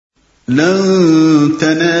لن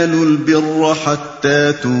تنالوا البر حتى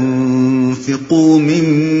تنفقوا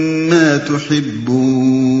مما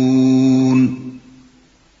تحبون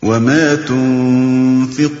وما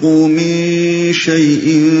تنفقوا من شيء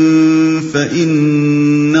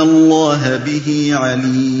فإن الله به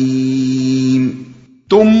عليم۔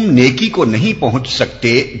 تم نیکی کو نہیں پہنچ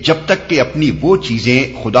سکتے جب تک کہ اپنی وہ چیزیں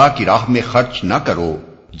خدا کی راہ میں خرچ نہ کرو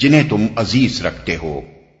جنہیں تم عزیز رکھتے ہو،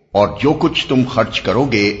 اور جو کچھ تم خرچ کرو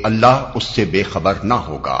گے اللہ اس سے بے خبر نہ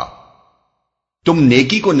ہوگا۔ تم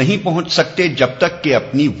نیکی کو نہیں پہنچ سکتے جب تک کہ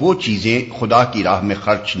اپنی وہ چیزیں خدا کی راہ میں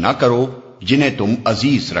خرچ نہ کرو جنہیں تم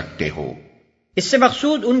عزیز رکھتے ہو۔ اس سے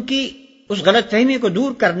مقصود ان کی اس غلط فہمی کو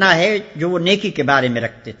دور کرنا ہے جو وہ نیکی کے بارے میں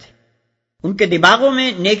رکھتے تھے۔ ان کے دماغوں میں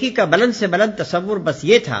نیکی کا بلند سے بلند تصور بس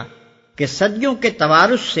یہ تھا کہ صدیوں کے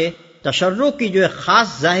توارث سے تشرع کی جو ایک خاص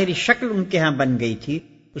ظاہری شکل ان کے ہاں بن گئی تھی،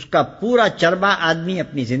 اس کا پورا چربہ آدمی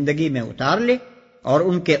اپنی زندگی میں اتار لے، اور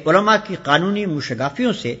ان کے علماء کی قانونی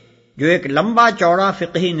موشگافیوں سے جو ایک لمبا چوڑا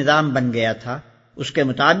فقہی نظام بن گیا تھا، اس کے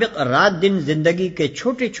مطابق رات دن زندگی کے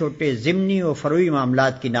چھوٹے چھوٹے ضمنی و فروعی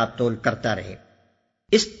معاملات کی ناپ تول کرتا رہے۔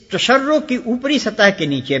 اس تشرع کی اوپری سطح کے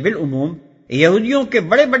نیچے بالعموم یہودیوں کے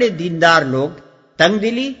بڑے بڑے دیندار لوگ تنگ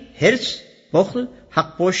دلی، حرص، بخل، حق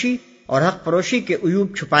پوشی اور حق فروشی کے عیوب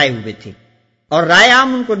چھپائے ہوئے تھے، اور رائے عام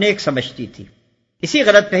ان کو نیک سمجھتی تھی۔ اسی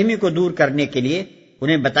غلط فہمی کو دور کرنے کے لیے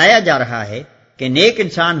انہیں بتایا جا رہا ہے کہ نیک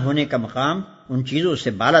انسان ہونے کا مقام ان چیزوں سے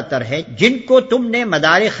بالا تر ہے جن کو تم نے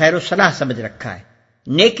مدار خیر و صلاح سمجھ رکھا ہے۔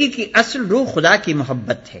 نیکی کی اصل روح خدا کی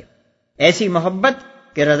محبت ہے، ایسی محبت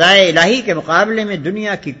کہ رضائے الہی کے مقابلے میں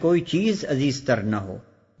دنیا کی کوئی چیز عزیز تر نہ ہو۔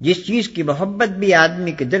 جس چیز کی محبت بھی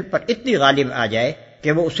آدمی کے دل پر اتنی غالب آ جائے کہ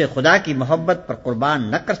وہ اسے خدا کی محبت پر قربان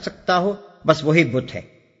نہ کر سکتا ہو، بس وہی بت ہے،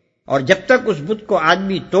 اور جب تک اس بت کو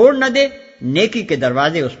آدمی توڑ نہ دے نیکی کے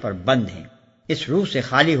دروازے اس پر بند ہیں۔ اس روح سے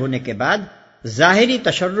خالی ہونے کے بعد ظاہری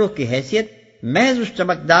تشرع کی حیثیت محض اس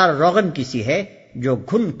چمکدار روغن کی سی ہے جو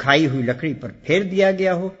گھن کھائی ہوئی لکڑی پر پھیر دیا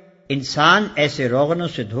گیا ہو۔ انسان ایسے روغنوں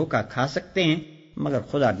سے دھوکہ کھا سکتے ہیں مگر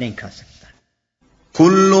خدا نہیں کھا سکتا۔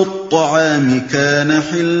 كل الطعام كان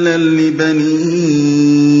حلا لبني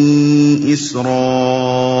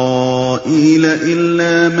إسرائيل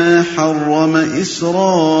إلا ما حرم إسرائيل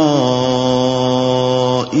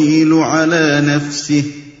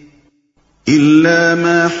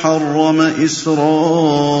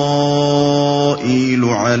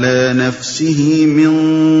على نفسه من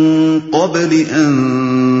قبل أن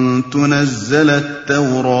تنزل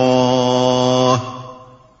التوراة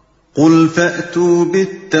قل فأتوا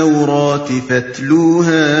بالتوراة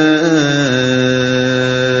فاتلوها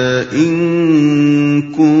إن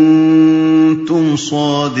كنتم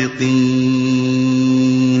صادقين۔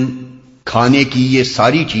 کھانے کی یہ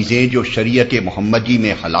ساری چیزیں جو شریعت محمدی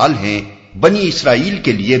میں حلال ہیں بنی اسرائیل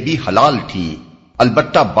کے لیے بھی حلال تھیں،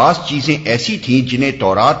 البتہ بعض چیزیں ایسی تھیں جنہیں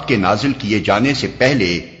تورات کے نازل کیے جانے سے پہلے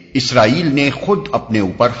اسرائیل نے خود اپنے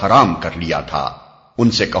اوپر حرام کر لیا تھا۔ ان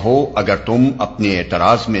سے کہو اگر تم اپنے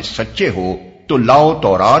اعتراض میں سچے ہو تو لاؤ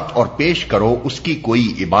تورات اور پیش کرو اس کی کوئی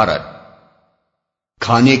عبارت۔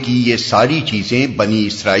 کھانے کی یہ ساری چیزیں بنی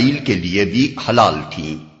اسرائیل کے لیے بھی حلال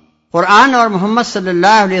تھیں۔ قرآن اور محمد صلی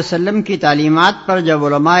اللہ علیہ وسلم کی تعلیمات پر جب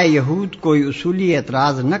علماء یہود کوئی اصولی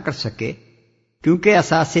اعتراض نہ کر سکے، کیونکہ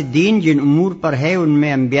اساس دین جن امور پر ہے ان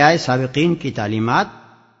میں انبیاء سابقین کی تعلیمات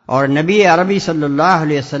اور نبی عربی صلی اللہ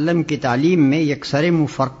علیہ وسلم کی تعلیم میں یکسر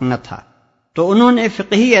فرق نہ تھا، تو انہوں نے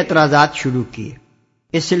فقہی اعتراضات شروع کیے۔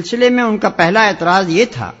 اس سلسلے میں ان کا پہلا اعتراض یہ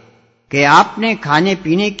تھا کہ آپ نے کھانے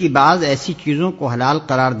پینے کی بعض ایسی چیزوں کو حلال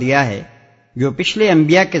قرار دیا ہے جو پچھلے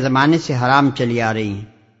انبیاء کے زمانے سے حرام چلی آ رہی ہیں۔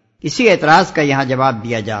 اسی اعتراض کا یہاں جواب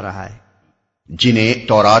دیا جا رہا ہے۔ جنہیں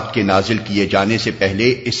تورات کے نازل کیے جانے سے پہلے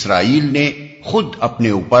اسرائیل نے خود اپنے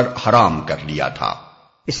اوپر حرام کر لیا تھا۔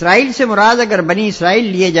 اسرائیل سے مراد اگر بنی اسرائیل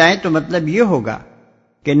لیے جائیں تو مطلب یہ ہوگا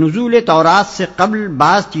کہ نزول تورات سے قبل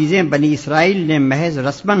بعض چیزیں بنی اسرائیل نے محض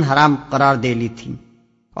رسماً حرام قرار دے لی تھیں،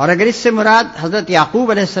 اور اگر اس سے مراد حضرت یعقوب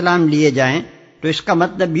علیہ السلام لیے جائیں تو اس کا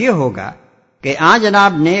مطلب یہ ہوگا کہ آن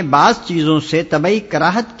جناب نے بعض چیزوں سے طبعی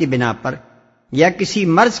کراہت کی بنا پر یا کسی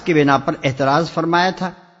مرض کی بنا پر اعتراض فرمایا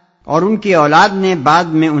تھا، اور ان کی اولاد نے بعد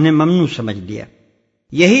میں انہیں ممنوع سمجھ لیا۔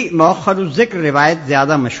 یہی مؤخر الذکر روایت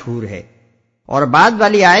زیادہ مشہور ہے، اور بعد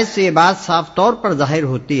والی آیت سے یہ بات صاف طور پر ظاہر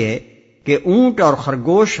ہوتی ہے کہ اونٹ اور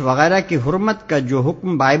خرگوش وغیرہ کی حرمت کا جو حکم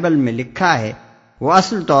بائبل میں لکھا ہے وہ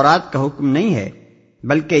اصل تورات کا حکم نہیں ہے،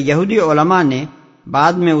 بلکہ یہودی علماء نے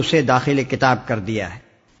بعد میں اسے داخل کتاب کر دیا ہے۔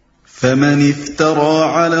 فمن افترى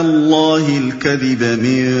على الله الكذب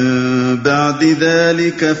من بعد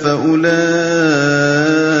ذلك فأولئك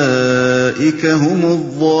هم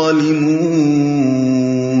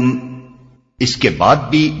الظالمون۔ اس کے بعد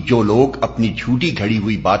بھی جو لوگ اپنی جھوٹی گھڑی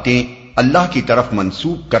ہوئی باتیں اللہ کی طرف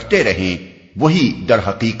منسوب کرتے رہیں وہی در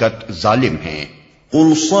حقیقت ظالم ہیں۔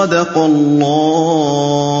 قل صدق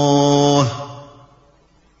اللہ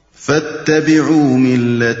فاتبعوا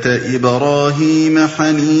ملة ابراہیم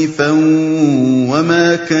حنیفا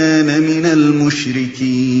وما كان من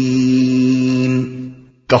المشرکین۔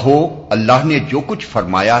 کہو اللہ نے جو کچھ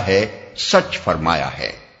فرمایا ہے سچ فرمایا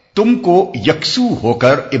ہے، تم کو یکسو ہو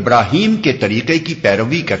کر ابراہیم کے طریقے کی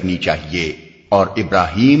پیروی کرنی چاہیے، اور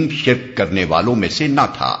ابراہیم شرک کرنے والوں میں سے نہ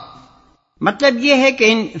تھا۔ مطلب یہ ہے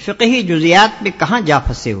کہ ان فقہی جزیات میں کہاں جا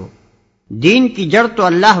پھنسے ہو؟ دین کی جڑ تو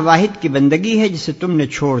اللہ واحد کی بندگی ہے جسے تم نے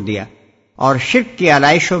چھوڑ دیا اور شرک کی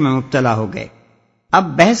آلائشوں میں مبتلا ہو گئے۔ اب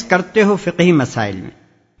بحث کرتے ہو فقہی مسائل میں،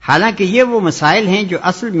 حالانکہ یہ وہ مسائل ہیں جو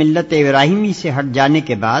اصل ملت ابراہیمی سے ہٹ جانے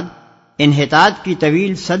کے بعد انحطاط کی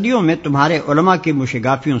طویل صدیوں میں تمہارے علماء کی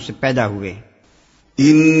مشگافیوں سے پیدا ہوئے۔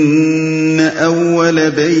 ان اول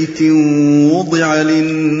بیت وضع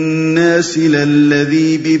للناس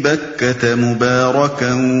للذی ببکۃ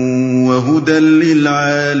مبارکا وہدی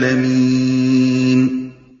للعالمین۔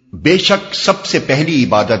 بے شک سب سے پہلی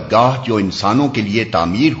عبادت گاہ جو انسانوں کے لیے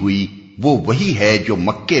تعمیر ہوئی وہ وہی ہے جو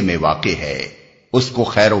مکے میں واقع ہے، اس کو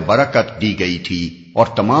خیر و برکت دی گئی تھی اور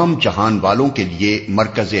تمام جہان والوں کے لیے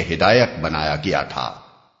مرکز ہدایت بنایا گیا تھا۔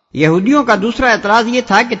 یہودیوں کا دوسرا اعتراض یہ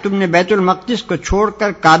تھا کہ تم نے بیت المقدس کو چھوڑ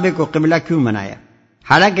کر کعبے کو قبلہ کیوں بنایا،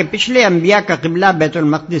 حالانکہ پچھلے انبیاء کا قبلہ بیت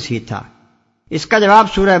المقدس ہی تھا۔ اس کا جواب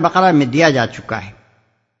سورہ بقرہ میں دیا جا چکا ہے،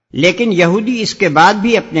 لیکن یہودی اس کے بعد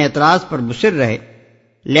بھی اپنے اعتراض پر مصر رہے،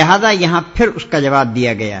 لہذا یہاں پھر اس کا جواب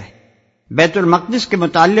دیا گیا ہے۔ بیت المقدس کے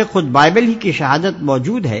متعلق خود بائبل ہی کی شہادت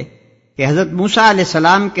موجود ہے کہ حضرت موسیٰ علیہ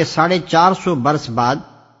السلام کے 450 برس بعد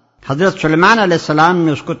حضرت سلیمان علیہ السلام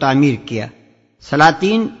نے اس کو تعمیر کیا،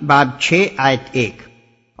 سلاطین باب 6 آیت 1،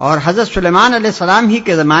 اور حضرت سلیمان علیہ السلام ہی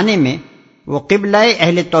کے زمانے میں وہ قبلہ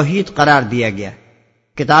اہل توحید قرار دیا گیا،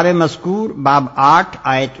 کتاب مذکور باب 8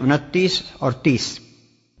 آیت 29 اور 30۔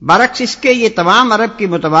 برعکس اس کے یہ تمام عرب کی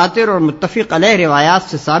متواتر اور متفق علیہ روایات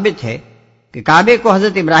سے ثابت ہے کہ کعبے کو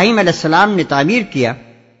حضرت ابراہیم علیہ السلام نے تعمیر کیا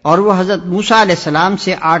اور وہ حضرت موسیٰ علیہ السلام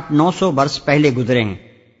سے 800-900 برس پہلے گزرے ہیں،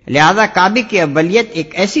 لہذا کعبے کی اولیت ایک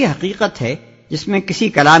ایسی حقیقت ہے جس میں کسی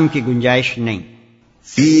کلام کی گنجائش نہیں۔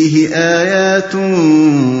 فیہ آیات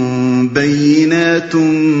بینات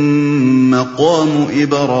مقام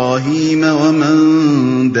ابراہیم ومن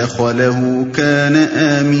دخلہ کان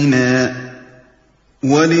آمنا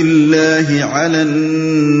وَلِلَّهِ عَلَى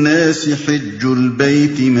النَّاسِ حِجُّ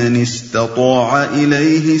الْبَيْتِ مَنِ اسْتَطَاعَ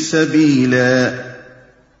إِلَيْهِ سَبِيلًا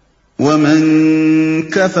وَمَنْ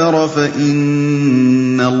كَفَرَ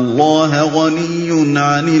فَإِنَّ اللَّهَ غَنِيٌّ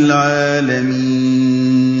عَنِ الْعَالَمِينَ۔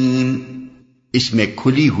 اس میں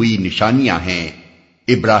کھلی ہوئی نشانیاں ہیں،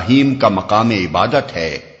 ابراہیم کا مقام عبادت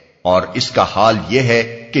ہے، اور اس کا حال یہ ہے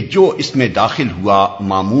کہ جو اس میں داخل ہوا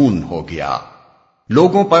مامون ہو گیا۔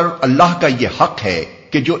 لوگوں پر اللہ کا یہ حق ہے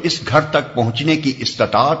کہ جو اس گھر تک پہنچنے کی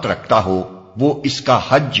استطاعت رکھتا ہو وہ اس کا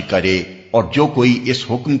حج کرے، اور جو کوئی اس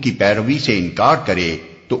حکم کی پیروی سے انکار کرے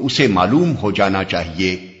تو اسے معلوم ہو جانا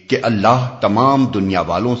چاہیے کہ اللہ تمام دنیا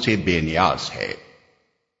والوں سے بے نیاز ہے۔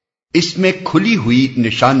 اس میں کھلی ہوئی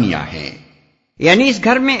نشانیاں ہیں، یعنی اس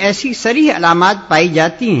گھر میں ایسی صریح علامات پائی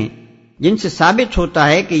جاتی ہیں جن سے ثابت ہوتا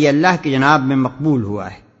ہے کہ یہ اللہ کی جناب میں مقبول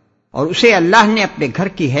ہوا ہے اور اسے اللہ نے اپنے گھر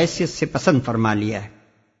کی حیثیت سے پسند فرما لیا ہے۔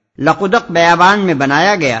 لقدق بیابان میں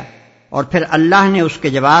بنایا گیا اور پھر اللہ نے اس کے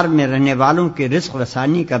جوار میں رہنے والوں کی رزق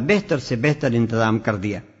رسانی کا بہتر سے بہتر انتظام کر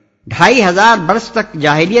دیا۔ 2500 برس تک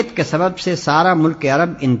جاہلیت کے سبب سے سارا ملک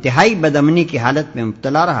عرب انتہائی بدامنی کی حالت میں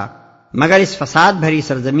مبتلا رہا، مگر اس فساد بھری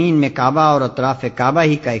سرزمین میں کعبہ اور اطراف کعبہ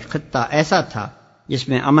ہی کا ایک خطہ ایسا تھا جس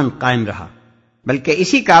میں امن قائم رہا، بلکہ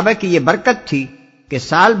اسی کعبہ کی یہ برکت تھی کہ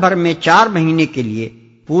سال بھر میں 4 مہینے کے لیے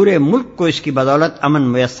پورے ملک کو اس کی بدولت امن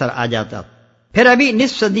میسر آ جاتا۔ پھر ابھی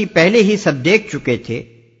نصف صدی پہلے ہی سب دیکھ چکے تھے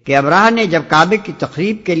کہ ابراہ نے جب کعبے کی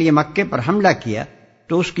تخریب کے لیے مکے پر حملہ کیا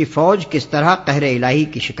تو اس کی فوج کس طرح قہر الہی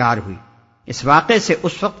کی شکار ہوئی۔ اس واقعے سے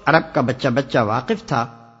اس وقت عرب کا بچہ بچہ واقف تھا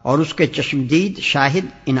اور اس کے چشمدید شاہد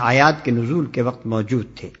ان آیات کے نزول کے وقت موجود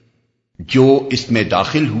تھے۔ جو اس میں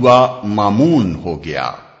داخل ہوا مامون ہو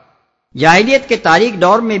گیا۔ جاہلیت کے تاریک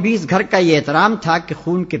دور میں بھی اس گھر کا یہ احترام تھا کہ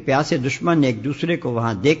خون کے پیاسے دشمن ایک دوسرے کو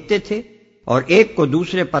وہاں دیکھتے تھے اور ایک کو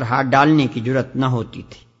دوسرے پر ہاتھ ڈالنے کی جرأت نہ ہوتی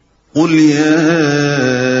تھی۔ قل یا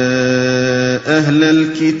اہل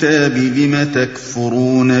الکتاب لم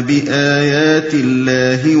تکفرون بآیات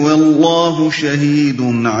اللہ واللہ شہید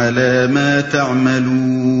علی ما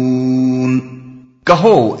تعملون۔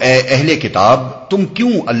 کہو اے اہل کتاب، تم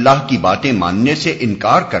کیوں اللہ کی باتیں ماننے سے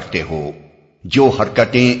انکار کرتے ہو؟ جو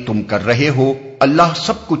حرکتیں تم کر رہے ہو اللہ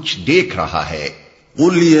سب کچھ دیکھ رہا ہے۔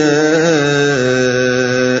 قل یا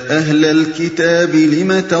أهل الكتاب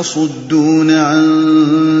لم تصدون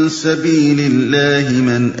عن سبيل الله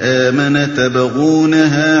من آمن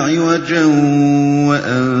تبغونها عوجا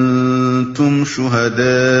وأنتم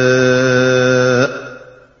شهداء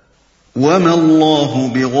وما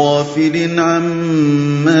الله بغافل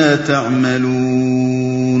عما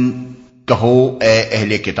تعملون۔ کہو اے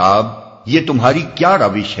اہل کتاب، یہ تمہاری کیا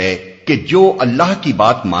روش ہے کہ جو اللہ کی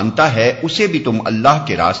بات مانتا ہے اسے بھی تم اللہ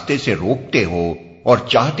کے راستے سے روکتے ہو اور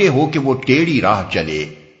چاہتے ہو کہ وہ ٹیڑھی راہ چلے،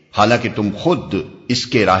 حالانکہ تم خود اس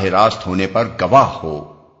کے راہ راست ہونے پر گواہ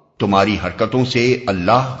ہو۔ تمہاری حرکتوں سے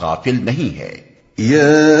اللہ غافل نہیں ہے۔ یا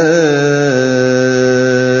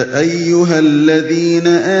ایھا الذین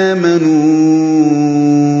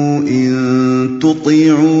آمنوا ان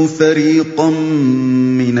تطیعوا فریقا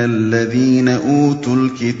من الذین اوتوا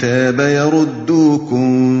الکتاب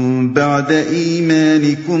یردوکم بعد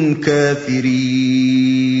ایمانکم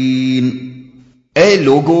کافرین۔ اے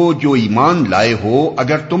لوگو جو ایمان لائے ہو،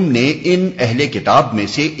 اگر تم نے ان اہل کتاب میں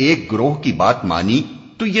سے ایک گروہ کی بات مانی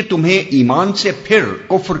تو یہ تمہیں ایمان سے پھر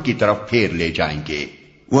کفر کی طرف پھیر لے جائیں گے۔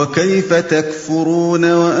 وَكَيْفَ تَكْفُرُونَ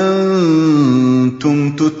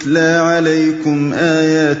وَأَنْتُمْ تُتْلَى عَلَيْكُمْ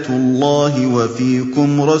آيَاتُ اللَّهِ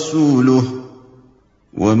وَفِيكُمْ رَسُولُهُ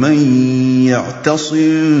وَمَنْ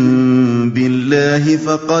يَعْتَصِمْ بِاللَّهِ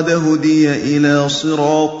فَقَدْ هُدِيَ إِلَى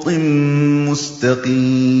صِرَاطٍ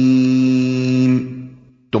مُسْتَقِيمٍ۔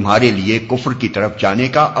 تمہارے لیے کفر کی طرف جانے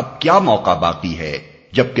کا اب کیا موقع باقی ہے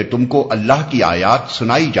جبکہ تم کو اللہ کی آیات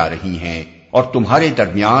سنائی جا رہی ہیں اور تمہارے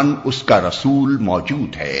درمیان اس کا رسول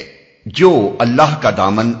موجود ہے۔ جو اللہ کا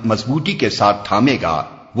دامن مضبوطی کے ساتھ تھامے گا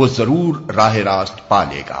وہ ضرور راہ راست پا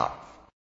لے گا۔